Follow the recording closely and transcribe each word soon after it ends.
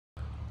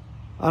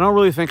I don't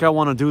really think I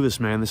want to do this,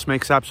 man. This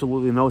makes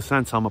absolutely no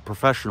sense. I'm a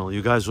professional.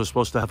 You guys were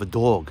supposed to have a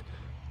dog,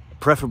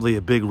 preferably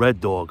a big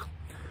red dog.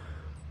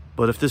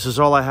 But if this is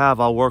all I have,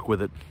 I'll work with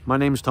it. My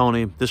name's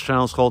Tony. This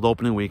channel's called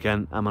Opening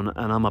Weekend.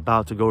 I'm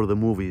about to go to the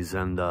movies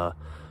and go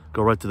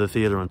right to the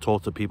theater and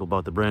talk to people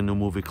about the brand new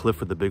movie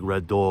Clifford the Big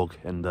Red Dog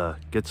and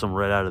get some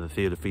red out of the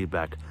theater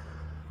feedback.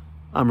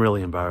 I'm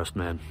really embarrassed,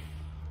 man.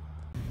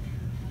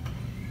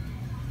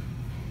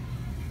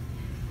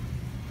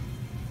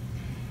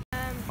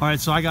 All right,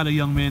 so I got a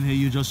young man here.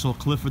 You just saw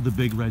Clifford the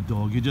Big Red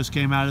Dog. You just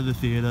came out of the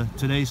theater.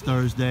 Today's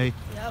Thursday.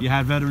 Yep. You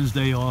had Veterans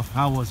Day off.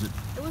 How was it?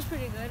 It was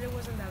pretty good. It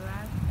wasn't that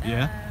bad.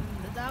 Yeah?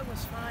 The dog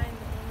was fine. The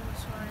movie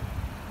was fine.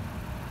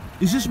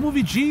 Is this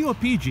movie G or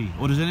PG?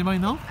 Or does anybody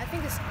know? I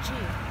think it's G.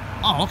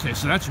 Oh, okay,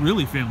 so that's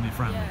really family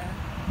friendly. Yeah.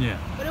 Yeah.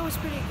 But it was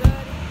pretty good. I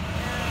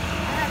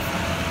had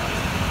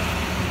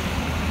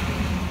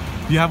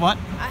fun. You have what?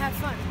 I had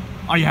fun.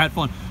 Oh, you had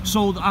fun.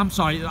 So, I'm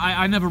sorry,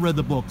 I never read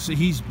the books.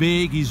 He's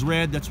big, he's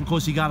red. That's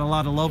because he got a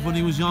lot of love when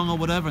he was young or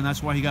whatever, and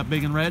that's why he got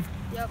big and red?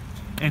 Yep.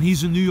 And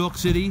he's in New York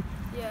City?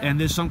 Yeah. And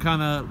there's some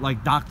kind of,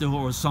 like, doctor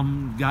or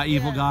some guy,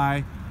 evil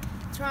guy?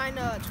 Trying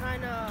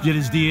to get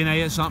his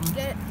DNA or something?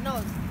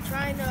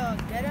 Trying to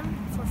get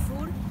him for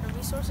food and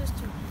resources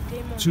to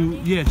gain more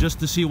money. Yeah, just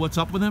to see what's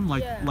up with him,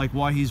 like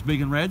why he's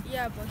big and red?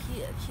 Yeah, but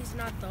he's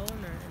not the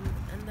owner,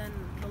 and then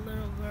the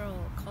little girl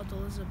called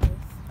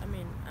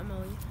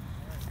Emily,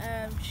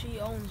 she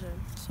owns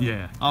him. So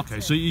yeah. Okay.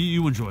 So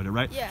you enjoyed it,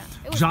 right? Yeah.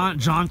 John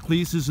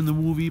Cleese is in the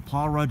movie.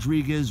 Paul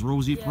Rodriguez,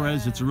 Rosie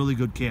Perez. It's a really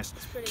good cast.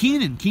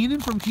 Keenan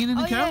from Keenan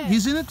and Kel. Yeah.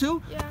 He's in it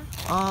too.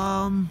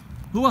 Yeah.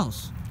 Who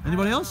else?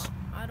 Anybody else?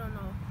 I don't know.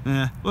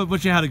 Yeah.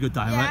 But you had a good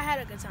time, right? Yeah, I had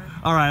a good time.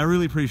 All right. I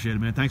really appreciate it,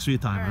 man. Thanks for your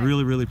time. Right. I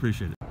really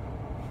appreciate it.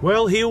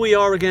 Well, here we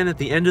are again at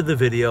the end of the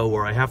video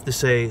where I have to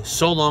say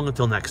so long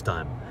until next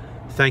time.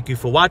 Thank you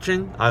for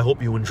watching. I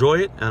hope you enjoy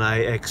it, and I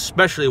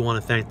especially want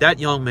to thank that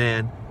young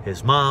man,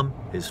 his mom,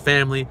 his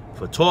family,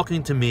 for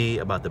talking to me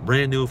about the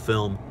brand new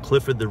film,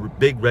 Clifford the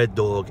Big Red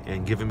Dog,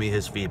 and giving me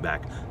his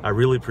feedback. I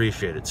really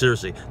appreciate it.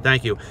 Seriously,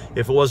 thank you.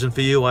 If it wasn't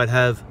for you, I'd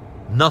have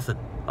nothing.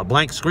 A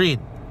blank screen.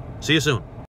 See you soon.